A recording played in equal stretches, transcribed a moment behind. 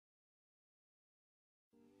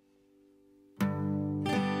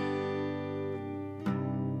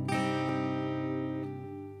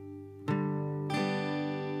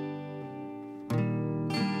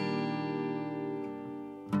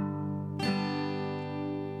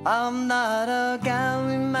I'm not a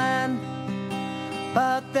gambling man,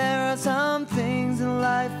 but there are some things in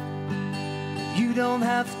life you don't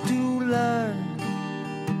have to learn.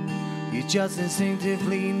 You just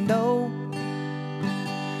instinctively know.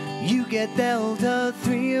 You get dealt a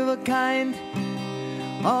three of a kind,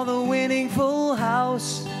 or the winning full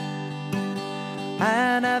house,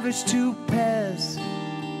 an average two pairs,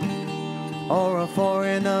 or a four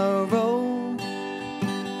in a row.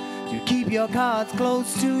 You keep your cards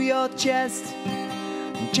close to your chest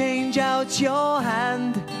and change out your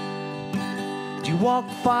hand. Do you walk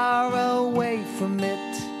far away from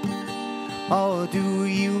it, or do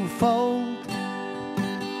you fold?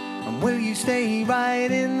 And will you stay right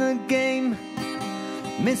in the game,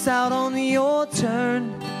 miss out on your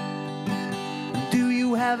turn? And do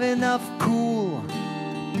you have enough cool?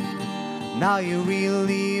 Now you're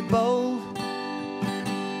really bold.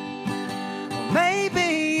 Or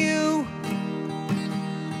maybe you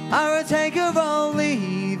are a taker or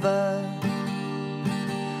leaver.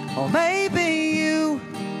 Or maybe you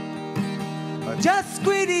are just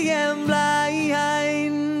greedy and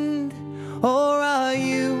blind. Or are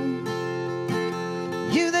you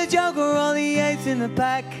the joker or the ace in the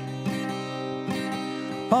pack?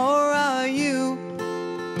 Or are you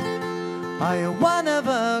one of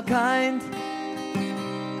a kind?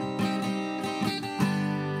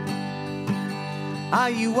 Are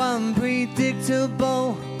you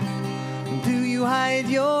unpredictable? Do you hide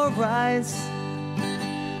your eyes?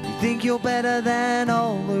 You think you're better than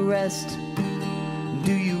all the rest?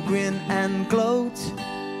 Do you grin and gloat?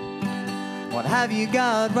 What have you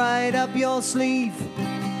got right up your sleeve?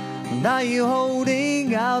 And are you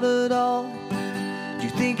holding out at all? Do you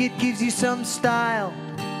think it gives you some style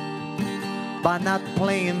by not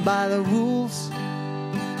playing by the rules?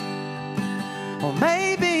 Or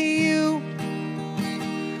maybe you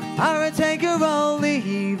are a taker or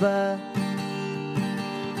leaver.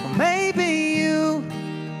 Or maybe you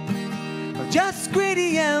are just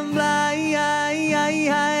greedy and blind.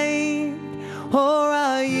 Or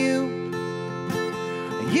are you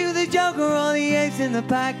the joker or the ace in the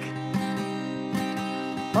pack?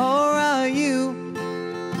 Or are you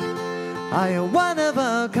one of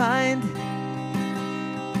a kind?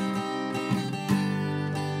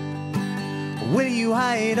 Will you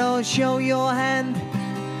hide or show your hand?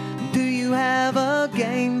 Do you have a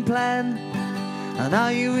game plan? And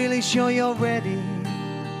are you really sure you're ready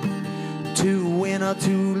to win or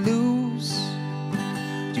to lose?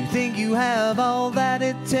 Do you think you have all that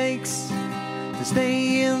it takes to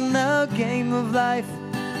stay in the game of life?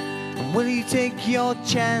 And will you take your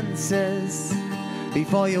chances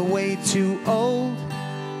before you're way too old?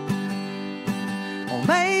 Or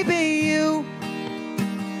maybe you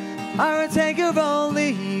are a taker or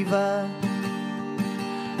leaver.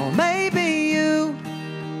 Or maybe you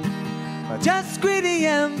are just greedy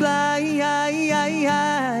and blind.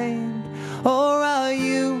 Or are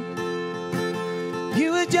you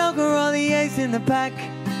a joker or the ace in the pack?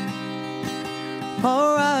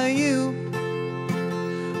 Or are you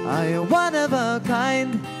one of a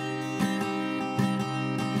kind?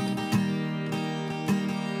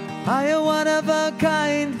 Are you one of a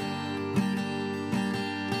kind?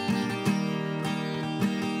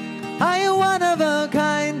 Are you one of a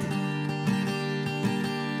kind?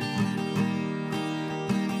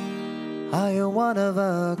 Are you one of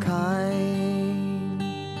a kind?